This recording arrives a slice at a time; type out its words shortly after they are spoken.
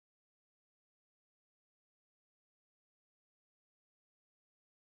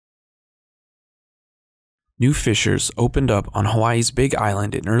New fissures opened up on Hawaii's Big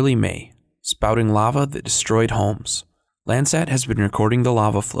Island in early May, spouting lava that destroyed homes. Landsat has been recording the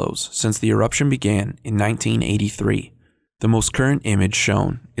lava flows since the eruption began in 1983. The most current image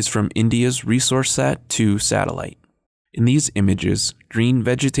shown is from India's ResourceSat 2 satellite. In these images, green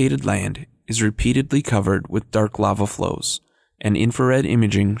vegetated land is repeatedly covered with dark lava flows, and infrared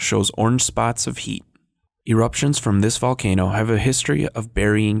imaging shows orange spots of heat. Eruptions from this volcano have a history of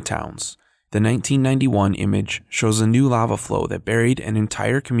burying towns. The 1991 image shows a new lava flow that buried an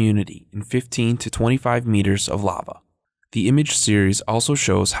entire community in 15 to 25 meters of lava. The image series also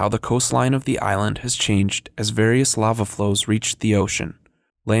shows how the coastline of the island has changed as various lava flows reached the ocean.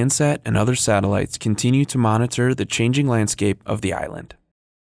 Landsat and other satellites continue to monitor the changing landscape of the island.